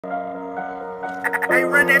Hey,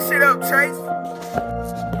 run that shit up, Chase.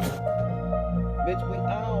 Bitch, we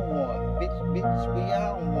on one. Bitch, we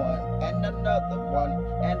on one. And another one.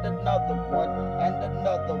 And another one. And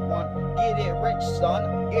another one. Get it rich,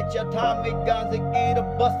 son. Get your Tommy guns and get a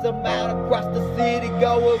bust them out across the city.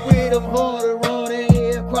 Going with them hard running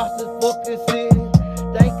here across the fucking city.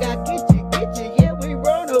 Think I get you. Yeah, we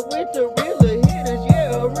running with the real hitters.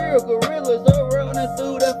 Yeah, real gorillas are running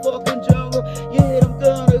through that fucking jungle. Yeah, them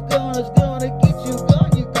gunners gonna get you. Gun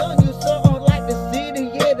you something like the city.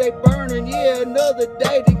 Yeah, they burning. Yeah, another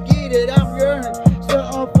day to get it. I'm yearning.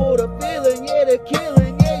 Something for the feeling. Yeah, the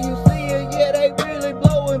killing. Yeah, you see it. Yeah, they really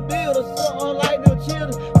blowing bills or something like them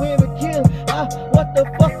children. Women killing. What the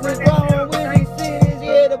fuck is wrong with these cities?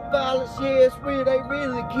 Yeah, the violence. Yeah, it's real. They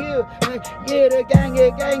really kill. Yeah, the gang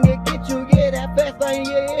get you. Yeah, that fast thing.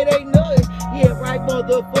 Yeah, it ain't nothing. Yeah, right,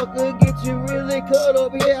 motherfucker. Get you really cut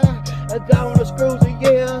up. Yeah, I got on the screws.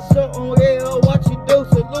 Yeah, something. Yeah, what you do?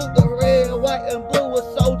 Salute the red, white, and blue.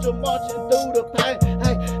 A soldier marching through the pain.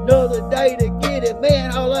 Hey, another day to get it,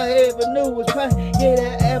 man. All I ever knew was pain. Yeah,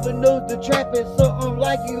 that avenue, the trap is something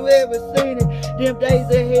like you ever seen it. Them days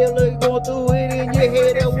of hell are going through it in your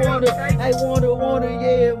head. I wonder, hey, wonder,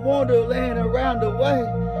 yeah, wonderland around the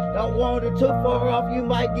way. Don't wander too far off, you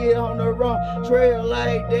might get on the wrong trail.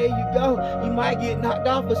 Like, there you go, you might get knocked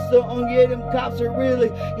off or something. Yeah, them cops are really,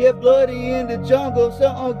 yeah, bloody in the jungle.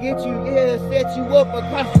 Something get you, yeah, set you up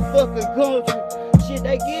across the fucking country. Shit,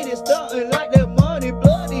 they get it stunting like that money,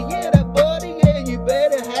 bloody, yeah, that buddy, yeah, you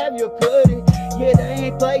better have your cutty. Yeah,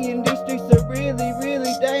 they ain't playing, these streets are really,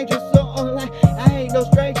 really dangerous. Something like, I ain't no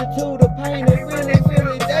stranger to the pain. It's really,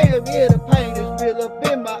 really damn, yeah, the pain is real up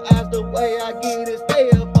in my eyes. The way I get it, stay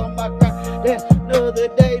up on my grind. That's another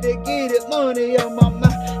day to get it, money on my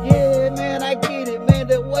mind. Yeah, man, I get it, man,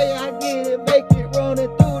 the way I get it, make it running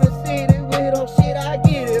through the city with oh shit, I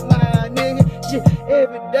get it, my nigga. Shit,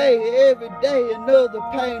 every day, another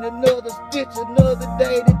pain, another stitch, another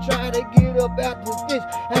day to try to get up out the ditch.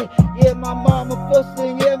 Hey, yeah, my mama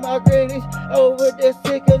fussing, yeah, my granny's over there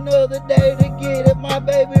sick, another day to get it. My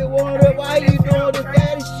baby wonder why you doing this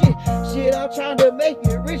daddy shit. Shit, I'm trying to make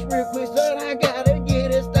it rich real quick, son, I gotta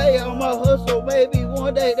get it, stay on my hustle, maybe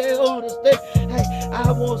one day they'll understand. Hey,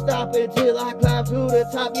 I won't stop until I climb to the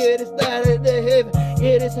top, yeah, this side of the heaven.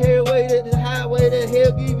 Yeah, this highway to the highway to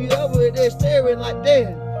hell, give you over there staring like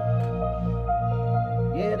damn.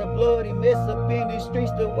 Yeah, the bloody mess up in these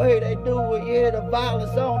streets, the way they do it. Yeah, the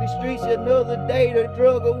violence on these streets. Another day, the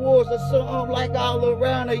drug wars or something like all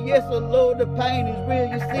around it. Yes, Lord, the pain is real.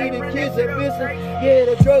 You see the kids are missing. Yeah,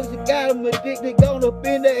 the drugs that got them addicted, gone up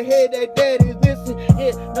in their head, their daddy's missing.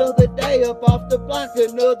 Yeah, another day up off the block,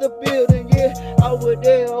 another building. Yeah, over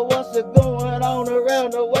there, what's going on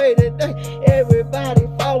around the way today? Everybody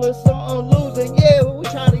falling, something losing. Yeah, we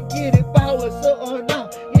trying to get it, falling something now.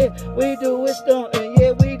 Yeah, we do it stunting.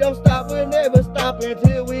 Yeah, we don't stop, we'll never stop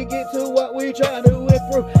until we get to what we trying to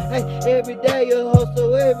improve. Hey, every day a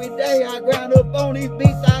hustle, every day I grind up on these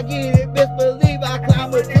beats, I get it, best believe I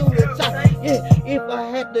climb it to the top. Yeah, if I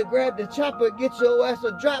had to grab the chopper, get your ass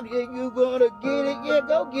a drop, yeah, you gonna get it, yeah,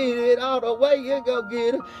 go get it all the way, yeah, go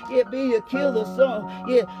get it. Yeah, be a killer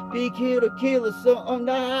something, yeah, be killed a killer something.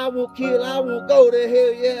 Nah, I won't kill, I won't go to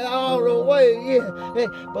hell, yeah, all the way, yeah. Hey,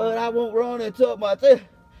 but I won't run into my tail.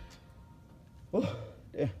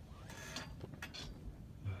 Yeah.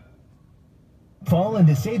 Fall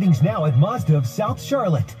into savings now at Mazda of South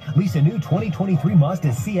Charlotte. Lease a new 2023 Mazda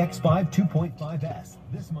CX-5 2.5S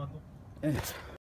this month.